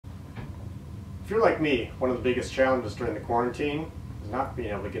If you're like me, one of the biggest challenges during the quarantine is not being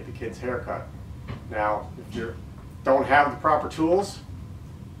able to get the kids' haircut. Now, if you don't have the proper tools,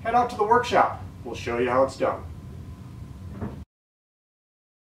 head out to the workshop. We'll show you how it's done.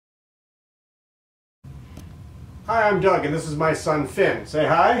 Hi, I'm Doug, and this is my son Finn. Say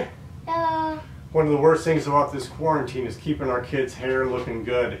hi. Hello. One of the worst things about this quarantine is keeping our kids' hair looking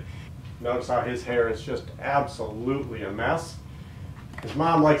good. Notice how his hair is just absolutely a mess. His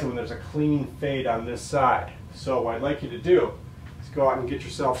mom likes it when there's a clean fade on this side. So what I'd like you to do is go out and get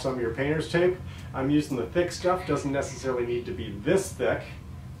yourself some of your painter's tape. I'm using the thick stuff. Doesn't necessarily need to be this thick.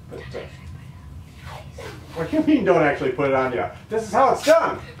 But what do you mean don't actually put it on you? This is how it's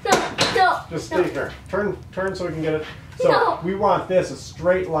done. No. Just stay here. Turn so we can get it. So we want this a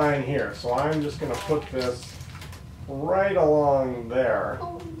straight line here. So I'm just going to put this right along there.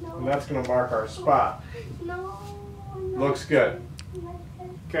 Oh, no. And that's going to mark our spot. No. Looks good.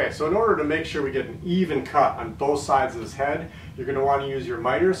 Okay, so in order to make sure we get an even cut on both sides of his head, you're going to want to use your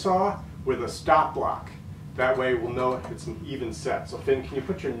miter saw with a stop block. That way we'll know it's an even set. So Finn, can you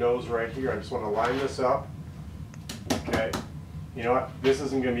put your nose right here? I just want to line this up. Okay. You know what? This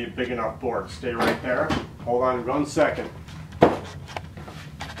isn't going to be a big enough board. Stay right there. Hold on 1 second.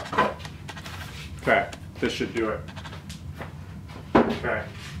 Okay, this should do it. Okay.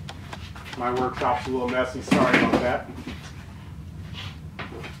 My workshop's a little messy. Sorry about that.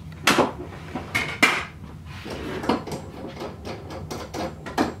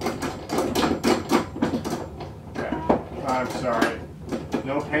 I'm sorry.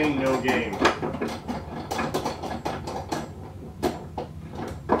 No pain, no gain.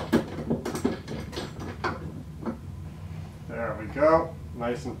 There we go.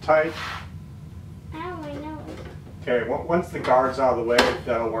 Nice and tight. Ow, my nose. Okay, once the guard's out of the way,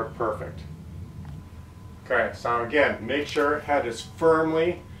 that'll work perfect. Okay, so again, make sure head is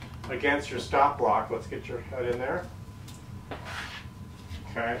firmly against your stop block. Let's get your head in there.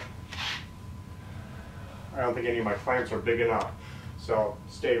 Okay. I don't think any of my clamps are big enough. So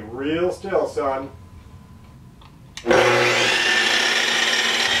stay real still, son.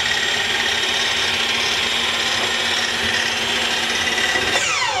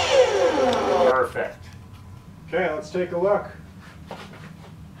 Perfect. Okay, let's take a look.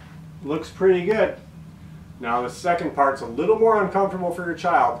 Looks pretty good. Now the second part's a little more uncomfortable for your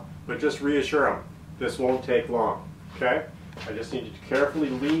child, but just reassure them, this won't take long. Okay? I just need you to carefully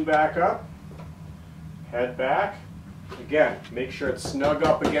lean back up. Head back. Again, make sure it's snug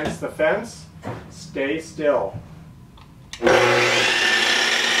up against the fence. Stay still.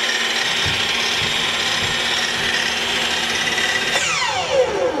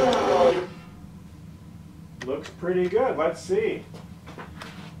 Looks pretty good. Let's see.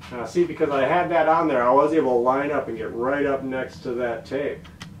 Now see, because I had that on there, I was able to line up and get right up next to that tape.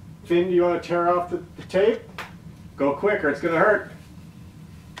 Finn, do you want to tear off the tape? Go quicker, it's going to hurt.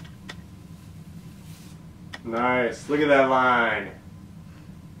 Nice, look at that line.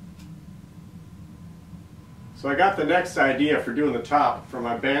 So I got the next idea for doing the top from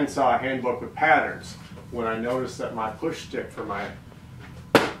my bandsaw handbook with patterns when I noticed that my push stick for my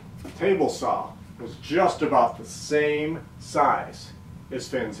table saw was just about the same size as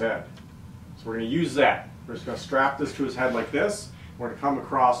Finn's head. So we're going to use that. We're just going to strap this to his head like this. We're going to come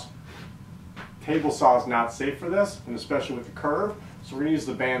across. Table saw is not safe for this, and especially with the curve, so we're going to use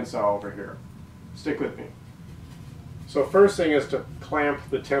the bandsaw over here. Stick with me. So first thing is to clamp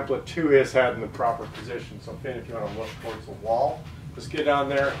the template to his head in the proper position. So Finn, if you want to look towards the wall, just get on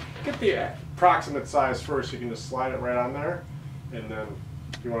there. Get the approximate size first. You can just slide it right on there, and then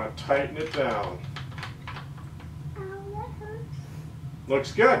you want to tighten it down. Ow, that hurts.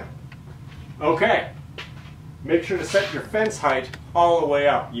 Looks good. Okay. Make sure to set your fence height all the way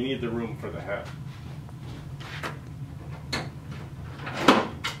up. You need the room for the head.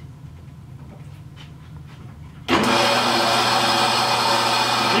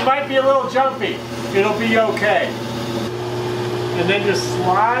 You might be a little jumpy. It'll be okay. And then just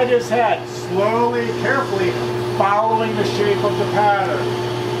slide his head slowly, carefully, following the shape of the pattern.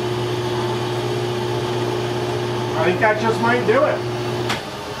 I think that just might do it.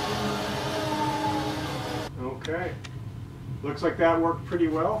 Okay. Looks like that worked pretty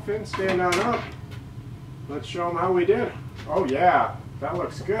well. Finn, stand on up. Let's show them how we did. Oh yeah, that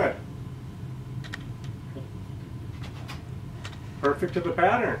looks good. Perfect to the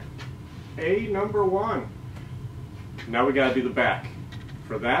pattern. number 1. Now we gotta do the back.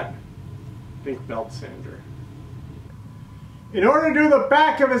 For that, think belt sander. In order to do the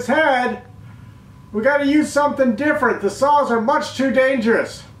back of his head, we gotta use something different. The saws are much too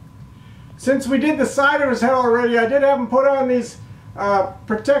dangerous. Since we did the side of his head already, I did have him put on these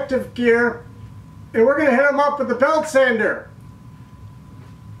protective gear and we're going to hit them up with the belt sander.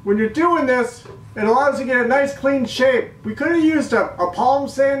 When you're doing this, it allows you to get a nice clean shape. We could have used a palm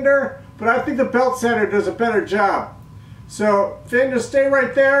sander, but I think the belt sander does a better job. So Finn, just stay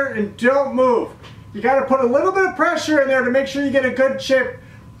right there and don't move. You got to put a little bit of pressure in there to make sure you get a good shape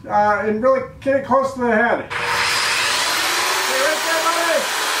and really get it close to the head. Stay right there, buddy.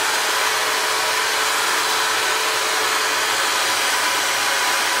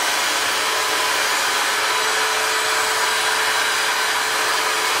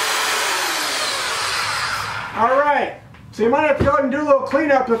 Alright, so you might have to go ahead and do a little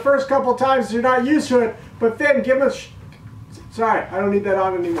cleanup the first couple times if you're not used to it, but then give us, sorry, I don't need that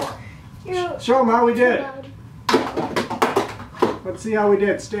on anymore. Show them how we did. Let's see how we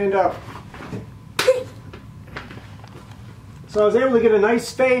did. Stand up. So I was able to get a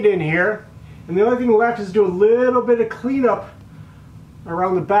nice fade in here, and the only thing left is to do a little bit of cleanup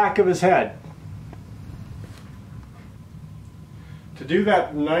around the back of his head. To do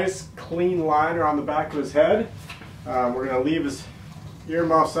that nice clean line around the back of his head, we're going to leave his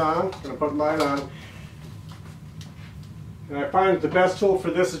earmuffs on. Going to put mine on. And I find the best tool for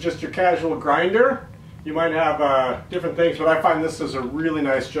this is just your casual grinder. You might have different things, but I find this does a really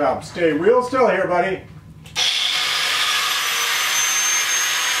nice job. Stay real still here, buddy.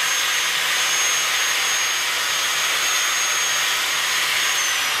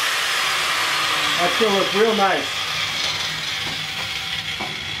 That's going to look real nice.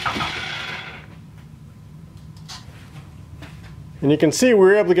 And you can see we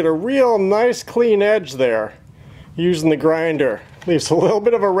were able to get a real nice clean edge there using the grinder. Leaves a little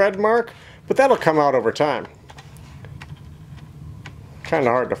bit of a red mark, but that'll come out over time. Kind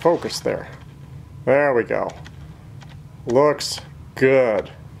of hard to focus there. There we go. Looks good.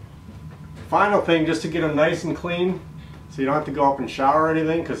 Final thing, just to get them nice and clean, so you don't have to go up and shower or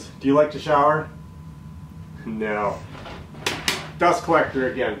anything, because do you like to shower? No. Dust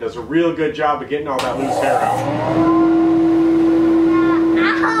collector again does a real good job of getting all that loose hair out.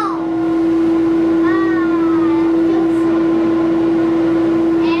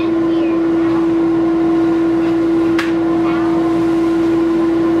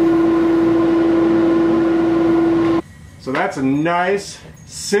 So that's a nice,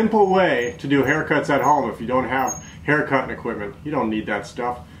 simple way to do haircuts at home if you don't have haircutting equipment. You don't need that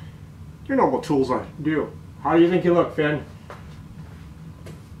stuff. Your normal tools do. How do you think you look, Finn?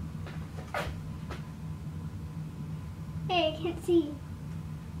 Hey, I can't see you.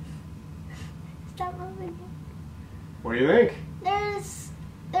 Stop moving. What do you think?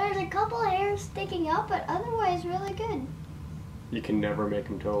 There's a couple hairs sticking up, but otherwise really good. You can never make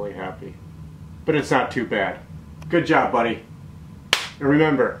them totally happy. But it's not too bad. Good job, buddy. And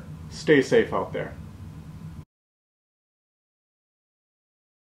remember, stay safe out there.